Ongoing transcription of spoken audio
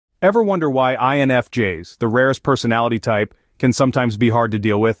Ever wonder why INFJs, the rarest personality type, can sometimes be hard to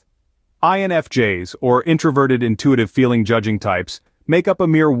deal with? INFJs, or introverted intuitive feeling judging types, make up a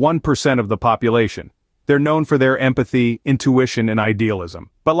mere 1% of the population. They're known for their empathy, intuition, and idealism.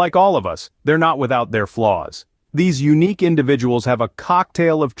 But like all of us, they're not without their flaws. These unique individuals have a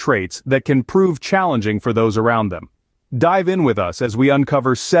cocktail of traits that can prove challenging for those around them. Dive in with us as we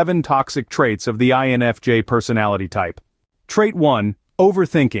uncover 7 toxic traits of the INFJ personality type. Trait 1.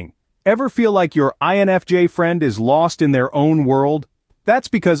 Overthinking. Ever feel like your INFJ friend is lost in their own world? That's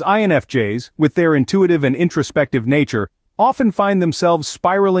because INFJs, with their intuitive and introspective nature, often find themselves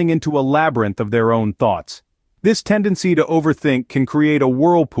spiraling into a labyrinth of their own thoughts. This tendency to overthink can create a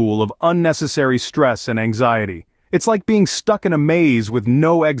whirlpool of unnecessary stress and anxiety. It's like being stuck in a maze with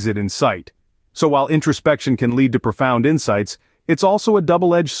no exit in sight. So while introspection can lead to profound insights, it's also a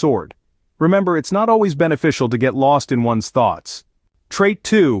double-edged sword. Remember, it's not always beneficial to get lost in one's thoughts. Trait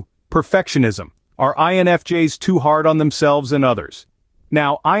 2. Perfectionism. Are INFJs too hard on themselves and others?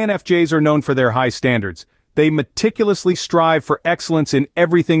 Now, INFJs are known for their high standards. They meticulously strive for excellence in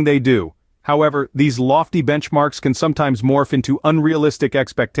everything they do. However, these lofty benchmarks can sometimes morph into unrealistic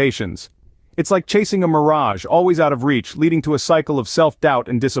expectations. It's like chasing a mirage, always out of reach, leading to a cycle of self-doubt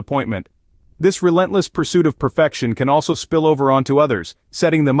and disappointment. This relentless pursuit of perfection can also spill over onto others,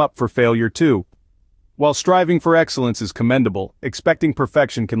 setting them up for failure too. While striving for excellence is commendable, expecting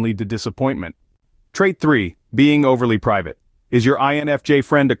perfection can lead to disappointment. Trait 3. Being overly private. Is your INFJ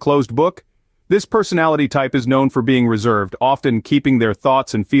friend a closed book? This personality type is known for being reserved, often keeping their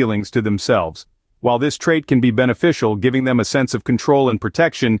thoughts and feelings to themselves. While this trait can be beneficial, giving them a sense of control and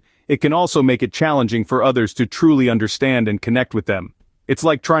protection, it can also make it challenging for others to truly understand and connect with them. It's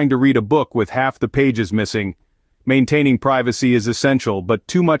like trying to read a book with half the pages missing. Maintaining privacy is essential, but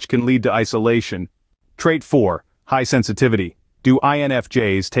too much can lead to isolation. Trait 4. High sensitivity. Do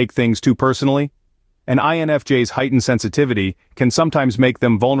INFJs take things too personally? An INFJ's heightened sensitivity can sometimes make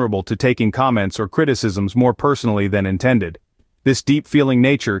them vulnerable to taking comments or criticisms more personally than intended. This deep-feeling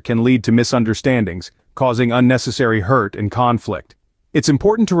nature can lead to misunderstandings, causing unnecessary hurt and conflict. It's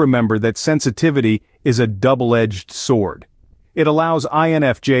important to remember that sensitivity is a double-edged sword. It allows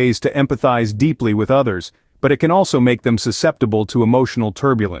INFJs to empathize deeply with others, but it can also make them susceptible to emotional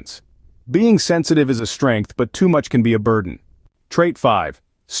turbulence. Being sensitive is a strength, but too much can be a burden. Trait 5.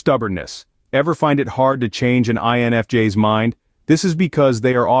 Stubbornness. Ever find it hard to change an INFJ's mind? This is because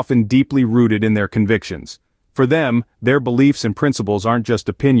they are often deeply rooted in their convictions. For them, their beliefs and principles aren't just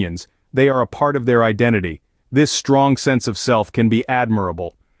opinions, they are a part of their identity. This strong sense of self can be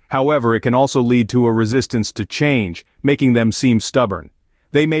admirable. However, it can also lead to a resistance to change, making them seem stubborn.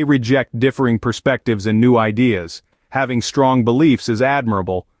 They may reject differing perspectives and new ideas. Having strong beliefs is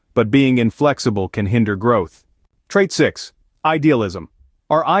admirable, but being inflexible can hinder growth. Trait 6. Idealism.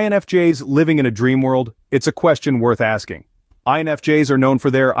 Are INFJs living in a dream world? It's a question worth asking. INFJs are known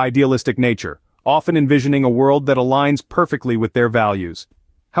for their idealistic nature, often envisioning a world that aligns perfectly with their values.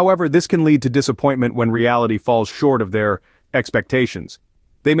 However, this can lead to disappointment when reality falls short of their expectations.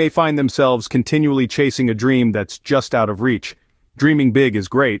 They may find themselves continually chasing a dream that's just out of reach. Dreaming big is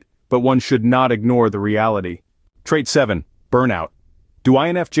great, but one should not ignore the reality. Trait 7. Burnout. Do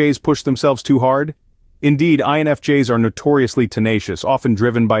INFJs push themselves too hard? Indeed, INFJs are notoriously tenacious, often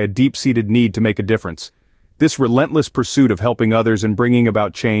driven by a deep-seated need to make a difference. This relentless pursuit of helping others and bringing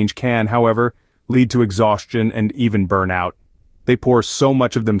about change can, however, lead to exhaustion and even burnout. They pour so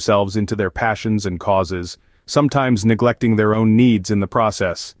much of themselves into their passions and causes, sometimes neglecting their own needs in the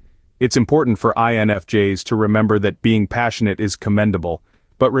process. It's important for INFJs to remember that being passionate is commendable,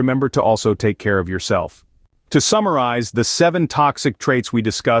 but remember to also take care of yourself. To summarize, the 7 toxic traits we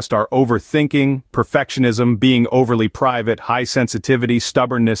discussed are overthinking, perfectionism, being overly private, high sensitivity,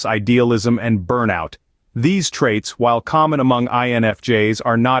 stubbornness, idealism, and burnout. These traits, while common among INFJs,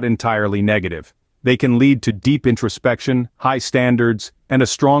 are not entirely negative. They can lead to deep introspection, high standards, and a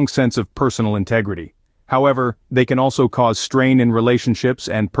strong sense of personal integrity. However, they can also cause strain in relationships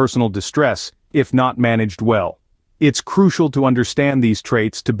and personal distress if not managed well. It's crucial to understand these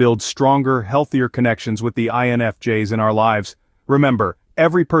traits to build stronger, healthier connections with the INFJs in our lives. Remember,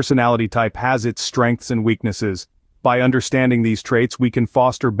 every personality type has its strengths and weaknesses. By understanding these traits, we can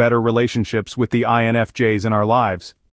foster better relationships with the INFJs in our lives.